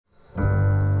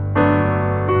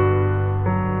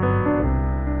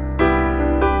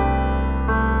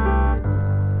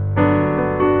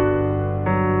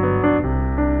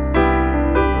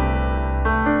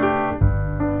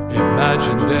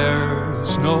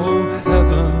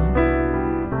heaven.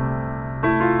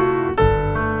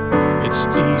 It's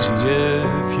easy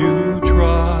if you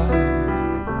try.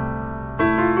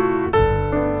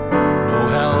 No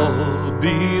hell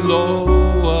below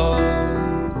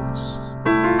us.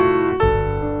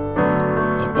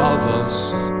 Above us,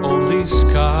 only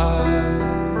sky.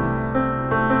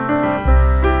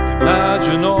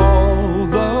 Imagine all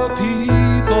the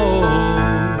people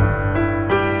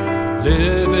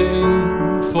living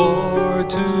for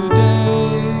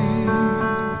today.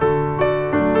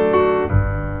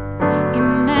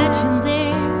 Imagine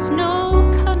there's no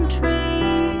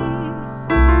countries.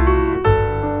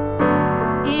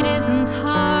 It isn't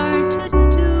hard to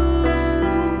do.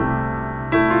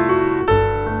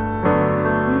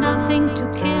 Nothing to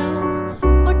kill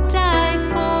or die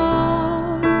for.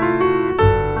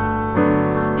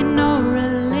 And no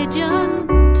religion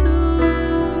too.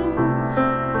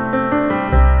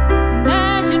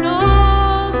 Imagine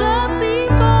all the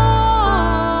people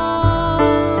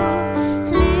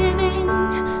living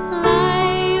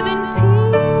life in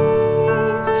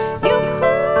peace.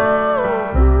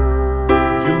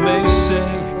 You may say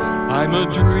I'm a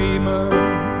dreamer,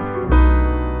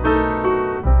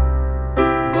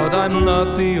 but I'm not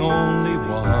the only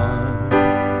one.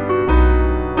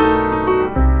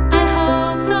 I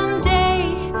hope someday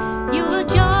you will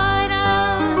join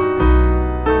us,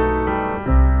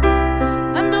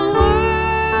 and the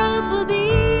world will be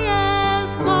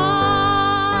as one.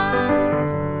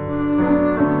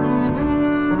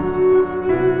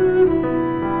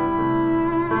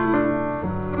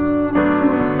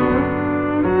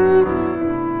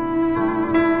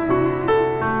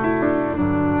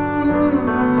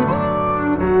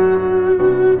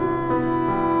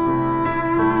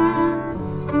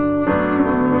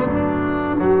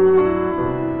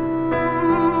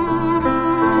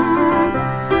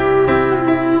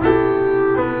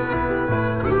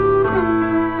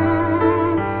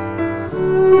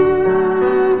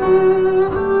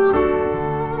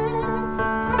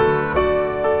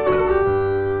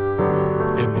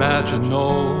 Imagine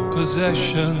no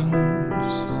possessions.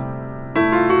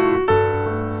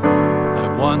 I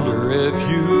wonder if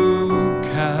you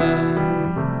can.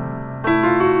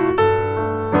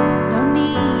 No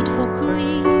need for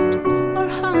greed or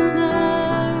hunger.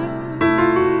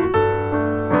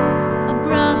 A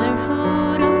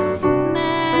brotherhood of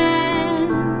man.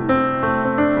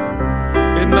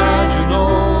 Imagine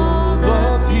all the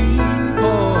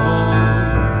people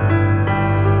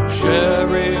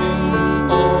sharing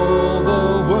all the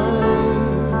world.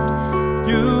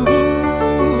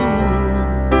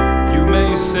 You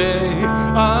may say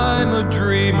I'm a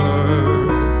dreamer,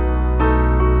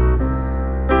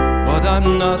 but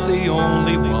I'm not the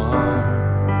only one.